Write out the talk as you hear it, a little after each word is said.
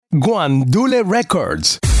Guandule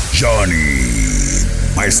Records. Johnny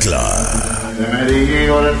Mezcla. Me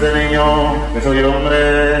digo de ese niño que soy el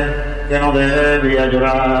hombre que no debía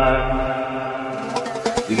llorar.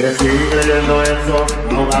 Y crecí creyendo eso,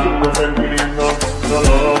 ahogando sentimientos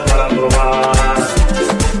solo para probar.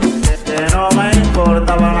 Que no me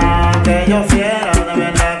importaba nada, que yo fiera de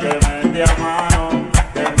verdad, que metía mano,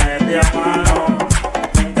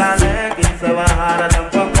 me encalé, quise bajar,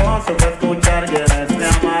 tampoco supe escuchar quienes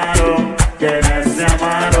me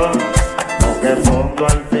amaron, toqué fondo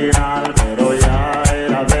al final, pero ya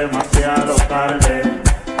era demasiado tarde,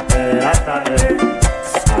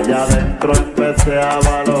 allá adentro empecé a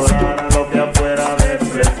valorar lo que afuera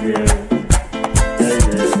desprecié.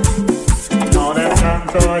 No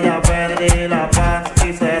descanso, ya perdí la paz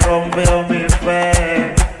y se rompió mi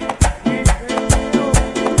fe.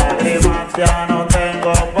 Lágrimas ya no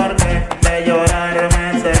tengo por qué, de llorar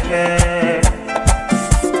me sequé.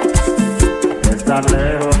 Estar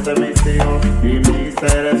lejos de mis hijos y mis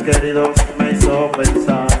seres queridos me hizo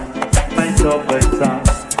pensar en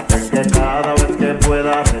que cada vez que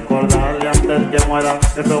pueda recordarle antes que muera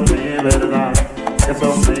que son mi verdad,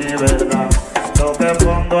 Toqué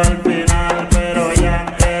fondo al final, pero ya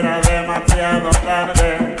era demasiado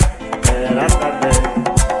tarde,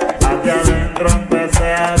 Hacia adentro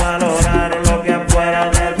empecé a valorar lo que afuera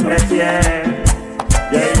desprecié.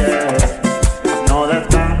 No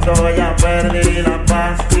descanso, ya perdí la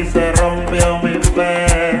paz y se rompió mi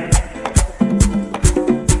fe.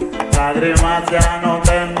 Lágrimas ya no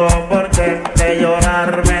tengo por qué, de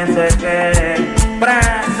llorar me sequé.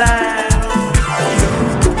 ¡Prende!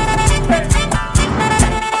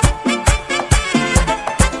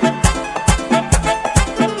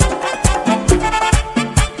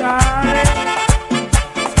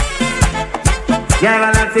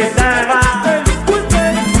 Llega el sistema.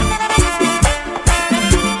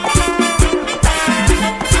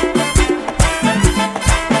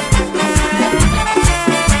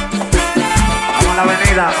 Vamos a la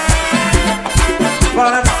avenida.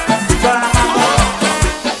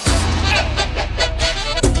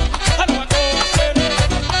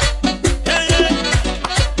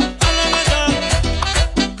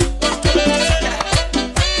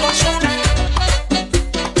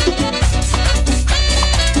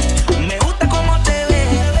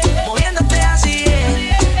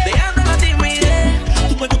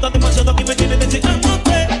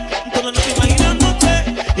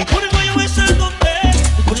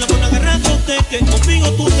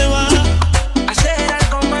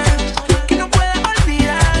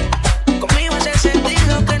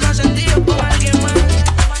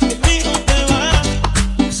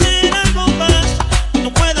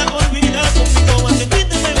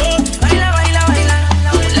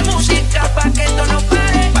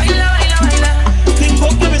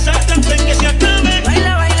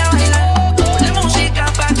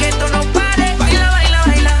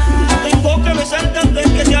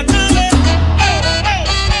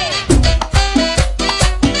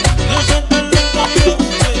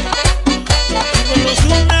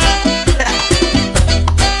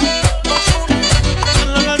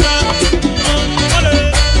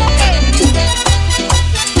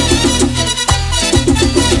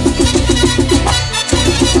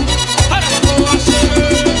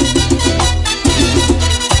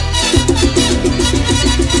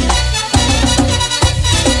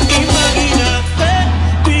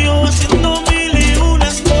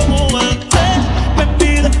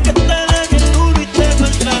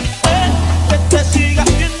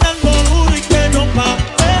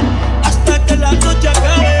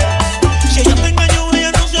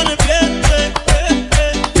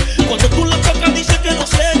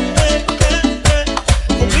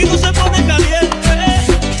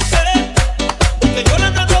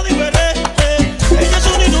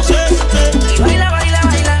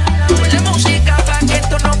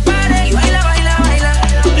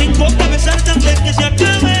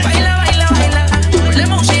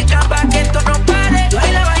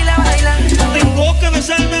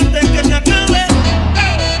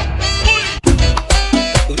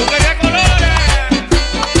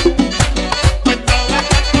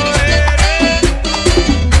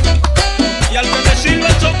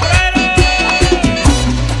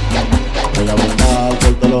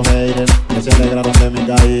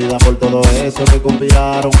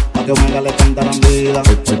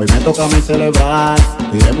 Toca a mí celebrar,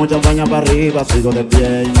 tiré mucha champaña para arriba, sigo de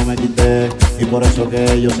pie y no me quité. Y por eso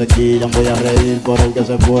que ellos se quillan, voy a reír por el que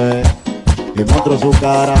se fue. y mostró su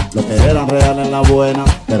cara. Los que eran reales en la buena,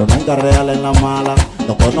 pero nunca reales en la mala.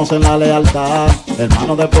 No conocen la lealtad,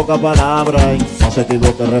 hermanos de poca palabra. Y no se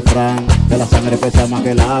equivoque el refrán, que la sangre pesa más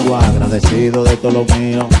que el agua. Agradecido de todo lo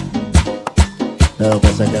mío, de los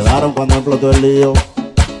que se quedaron cuando explotó el lío.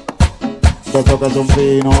 De estos que son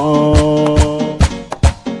finos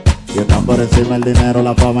y están por encima el dinero,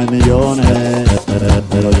 la fama y millones.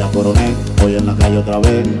 Pero ya coroné, voy en la calle otra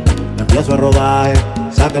vez. Empiezo el rodaje,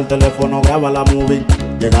 saca el teléfono, graba la movie,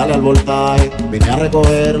 llegarle al voltaje. Vine a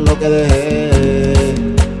recoger lo que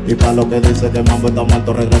dejé, y para lo que dice que Mambo está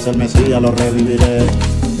muerto, regresa el Mesías, lo reviviré.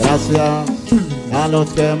 Gracias a los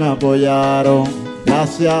que me apoyaron,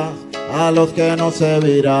 gracias a los que no se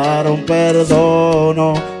viraron,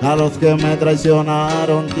 perdono a los que me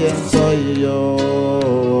traicionaron. ¿Quién soy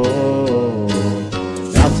yo?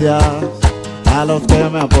 Gracias a los que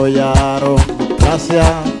me apoyaron, gracias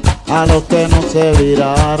a los que no se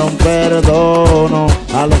viraron, perdono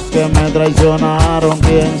a los que me traicionaron.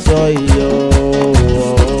 ¿Quién soy yo?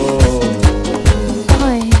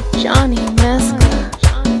 Boy, Johnny Mezcla.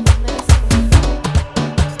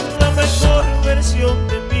 La mejor versión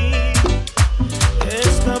de mí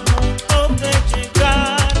está a punto de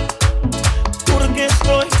llegar, porque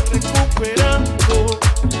estoy recuperando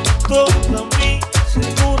toda mi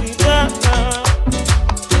seguridad,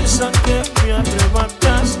 esa que me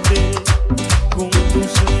arrebataste con tu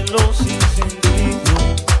celo sin sentido,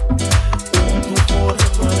 con tu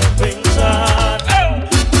forma de pensar.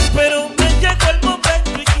 Pero me llegó el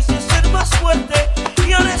momento y quise ser más fuerte,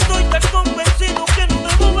 y ahora estoy tan convencido que no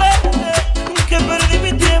debo verte, que perdí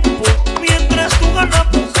mi tiempo mientras tú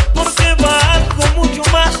ganabas, porque valgo mucho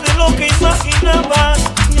más de lo que imaginabas.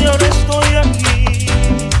 Y ahora estoy aquí,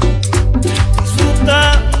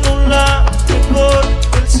 disfrutando la mejor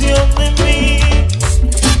versión de mí,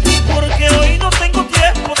 porque hoy no tengo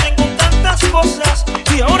tiempo, tengo tantas cosas,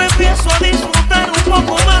 y ahora empiezo a disfrutar un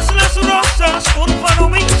poco más las rosas. Porfa, no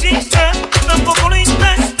me insistas, tampoco lo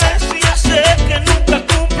intentes, ya sé que nunca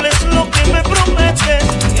cumples lo que me prometes.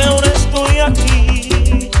 Y ahora estoy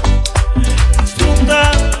aquí,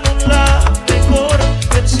 disfrutando la mejor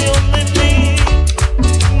versión de mí.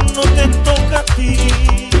 No te toca a ti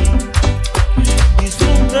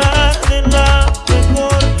disfrutar de la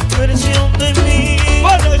mejor versión de mí.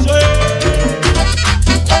 Bueno, eso es.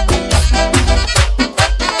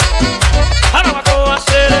 Ahora va a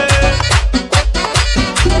hacer.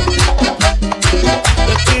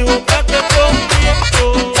 Te equivocaste conmigo.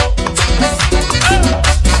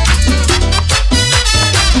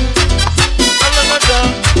 Anda, anda.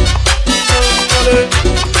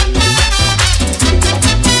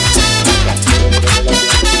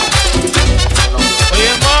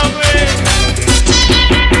 Oye, mami.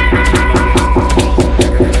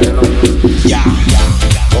 Ya,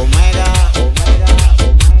 Omega,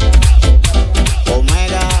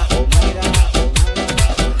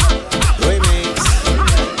 Remix.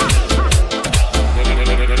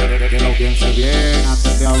 Que lo piense bien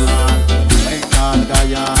antes de hablar, que no venga al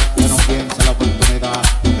callar, que no piense la oportunidad,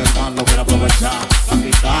 que el mal lo quiera aprovechar, para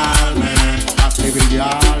quitarme, para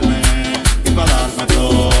acribillarme y para darme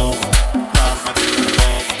todo.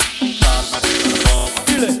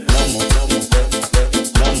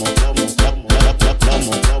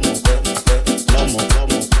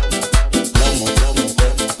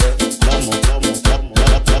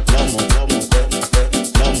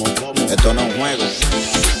 Esto no es un juego.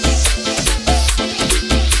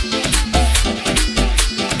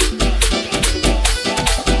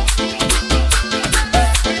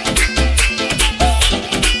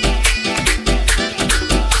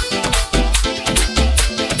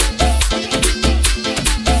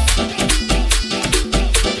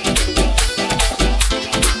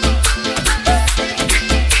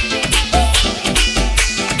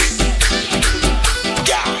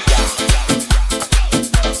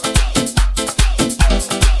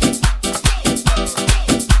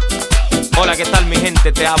 Hola, ¿qué tal mi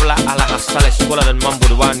gente? Te habla Alajazá, la escuela del mambo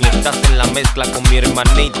urbano, y estás en la mezcla con mi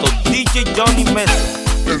hermanito DJ Johnny Mezcla.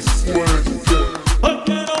 Hoy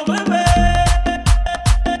quiero beber,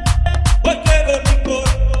 hoy quiero licor,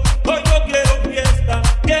 hoy no quiero fiesta,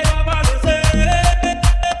 quiero amanecer.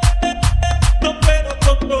 No quiero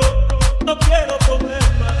control, no quiero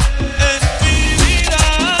problema. Es mi vida,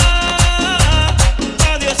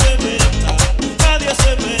 nadie se meta, nadie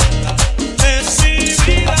se meta. Es mi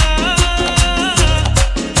vida,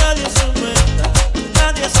 nadie se meta,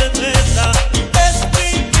 nadie se meta. Es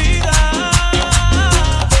mi vida,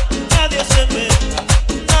 nadie se meta.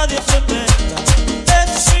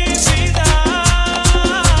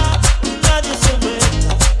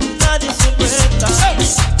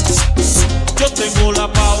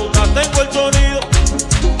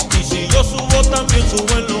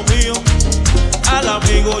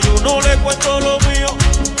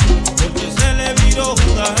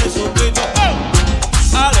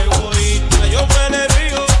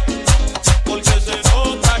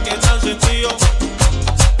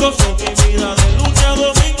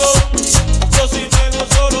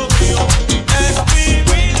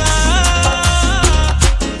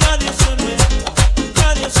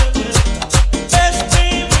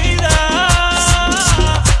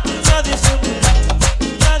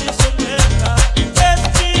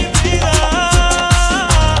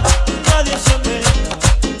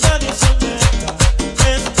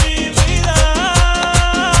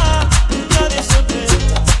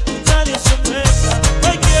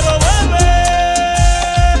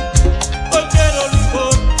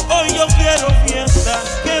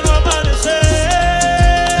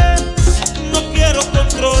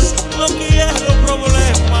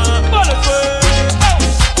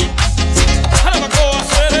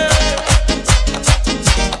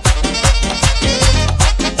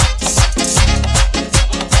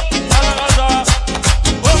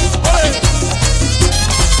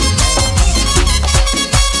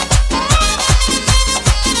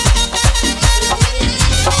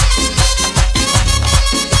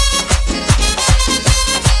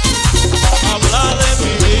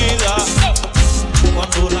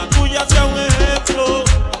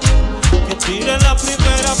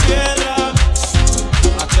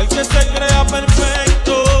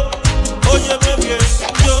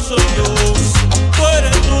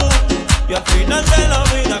 las de la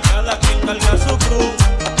vida, cada quien carga su cruz.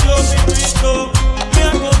 Yo me invito, me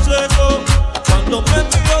aconsejo, cuando me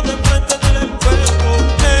miro de frente del espejo.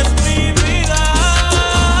 Es mi vida,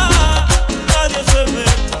 nadie se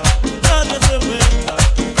meta, nadie se meta.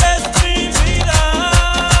 Es mi vida,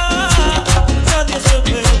 nadie se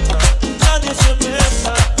meta, nadie se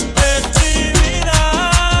meta. Es mi vida,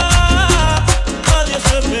 nadie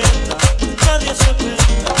se meta, nadie se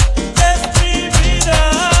meta. Es mi vida,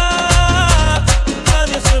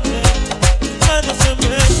 nadie se meta, nadie se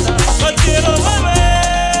meta. Hoy quiero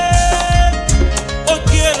beber, hoy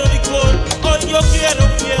quiero licor, hoy yo quiero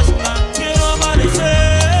fiesta, quiero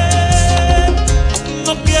amanecer.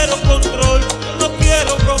 No quiero control, no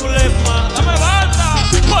quiero problema. Dame banda,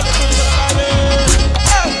 ponte tu grave.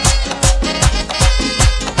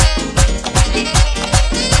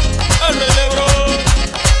 El rey Lebro,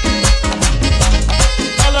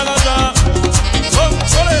 a la gata, con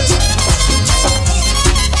soles.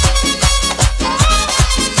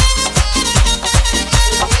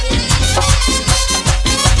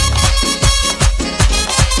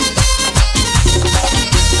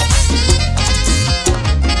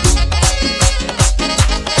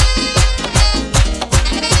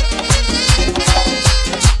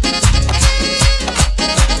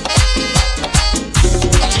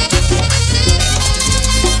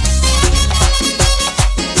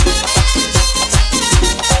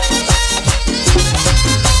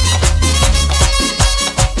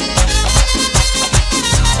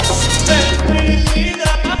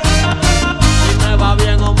 Si me va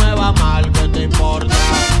bien o me va mal, ¿qué te importa?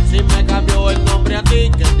 Si me cambio el nombre a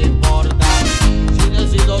ti, ¿qué te importa? Si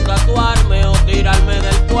decido tatuarme o tirarme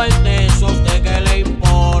del puente, eso a usted qué le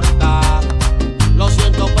importa. Lo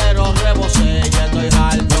siento pero rebosé, ya estoy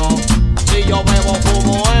harto. Si yo bebo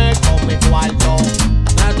fumo es con mi cuarto.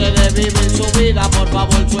 Trate de vivir su vida, por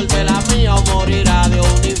favor suelte la mía o morirá de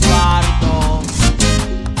un infarto.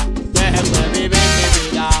 Déjenme vivir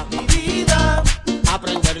mi vida,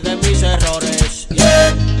 aprender de mis errores,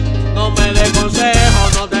 yeah. No me dé consejo,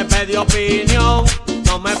 no te pedí opinión,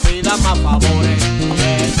 no me pidas más favores,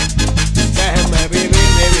 yeah. Déjenme vivir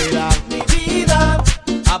mi vida,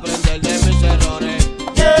 aprender de mis errores,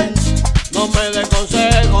 yeah. No me dé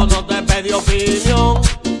consejo, no te pedí opinión,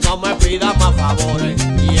 no me pidas más favores,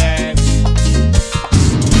 yeah.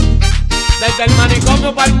 Desde el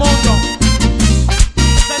manicomio para el mundo,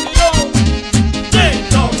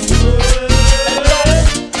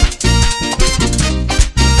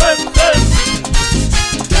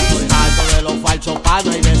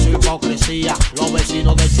 y de su hipocresía, los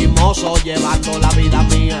vecinos de chismosos llevando la vida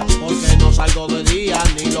mía. Porque no salgo de día,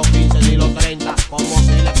 ni los 15 ni los 30, como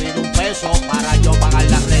si le pido un peso para yo pagar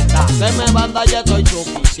la renta. Se me banda ya estoy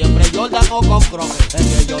chuki, siempre Jordan o con croque. Es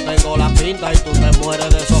que yo tengo la pinta y tú te mueres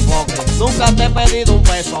de sofoque. Nunca te he pedido un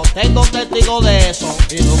peso, tengo testigo de eso.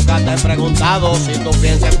 Y nunca te he preguntado si tú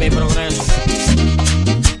piensas en mi progreso.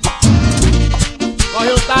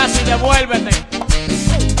 Coge un taxi y devuélvete.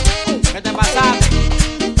 ¿Qué te pasaste?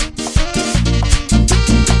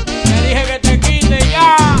 Te dije que te quite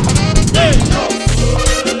ya.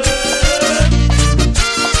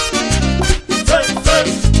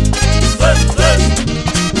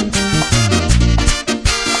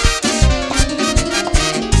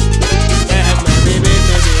 Déjenme vivir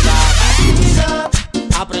mi vida,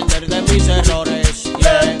 aprender de mis errores,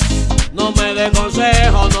 yeah. No me dé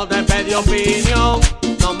consejo, no te pedí opinión,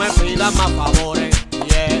 no me pidas más favores,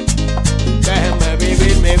 yeah. Déjenme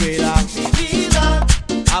vivir mi vida,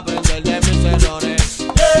 aprender de mis errores,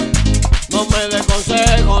 yeah. No me dé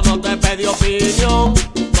consejo, no te pedí opinión,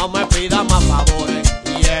 no me pidas más favores,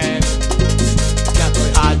 yeah. Ya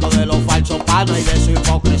estoy harto de los falsos panas y de su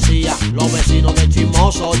hipocresía. Los vecinos de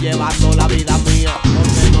chismosos llevando la vida mía.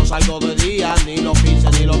 Porque no salgo de día, ni los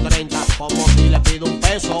 15 ni los 30, como si le pido un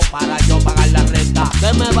peso para yo pagar la renta.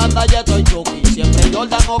 De me banda ya estoy chuki, siempre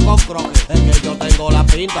Jordan o con croque. Es que yo tengo la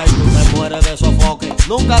pinta y tú te mueres de sofoque.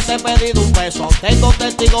 Nunca te he pedido un peso, tengo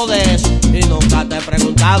testigo de eso. Y nunca te he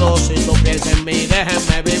preguntado si tú piensas en mí.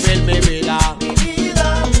 Déjenme vivir mi vida,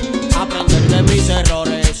 aprender de mis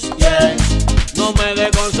errores, yeah. No me dé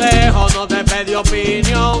consejo, no te pedí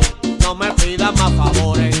opinión, no me pidas más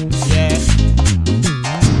favores, yeah.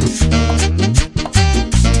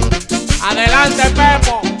 Adelante,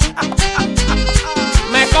 Pepo.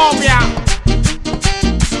 Me copian.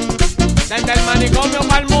 Desde el manicomio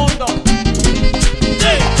para el mundo.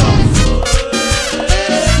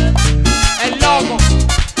 El loco.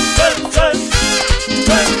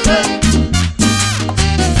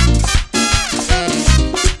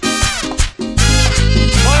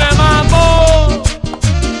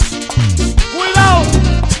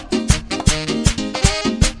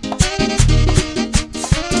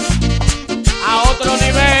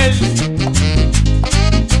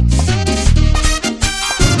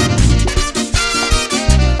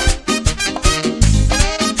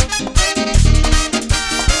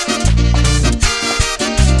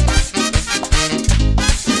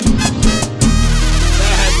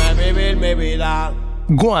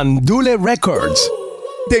 Guandule Records.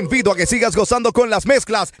 Te invito a que sigas gozando con las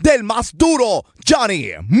mezclas del más duro,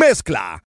 Johnny Mezcla.